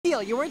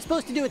deal. You weren't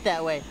supposed to do it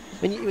that way.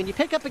 When you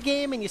pick up a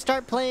game and you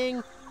start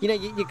playing, you know,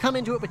 you come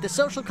into it with the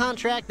social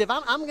contract of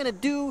I'm gonna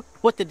do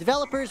what the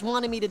developers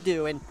wanted me to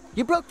do, and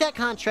you broke that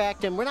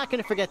contract, and we're not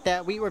gonna forget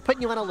that. We're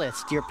putting you on a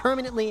list. You're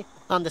permanently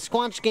on the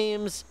Squanch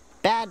Games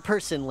bad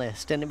person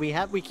list, and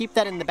we keep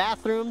that in the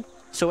bathroom.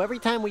 So every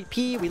time we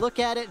pee, we look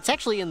at it. It's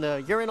actually in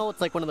the urinal.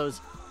 It's like one of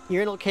those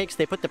urinal cakes.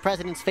 They put the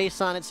president's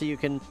face on it so you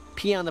can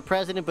pee on the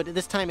president, but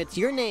this time it's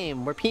your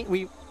name.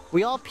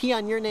 We all pee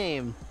on your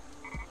name.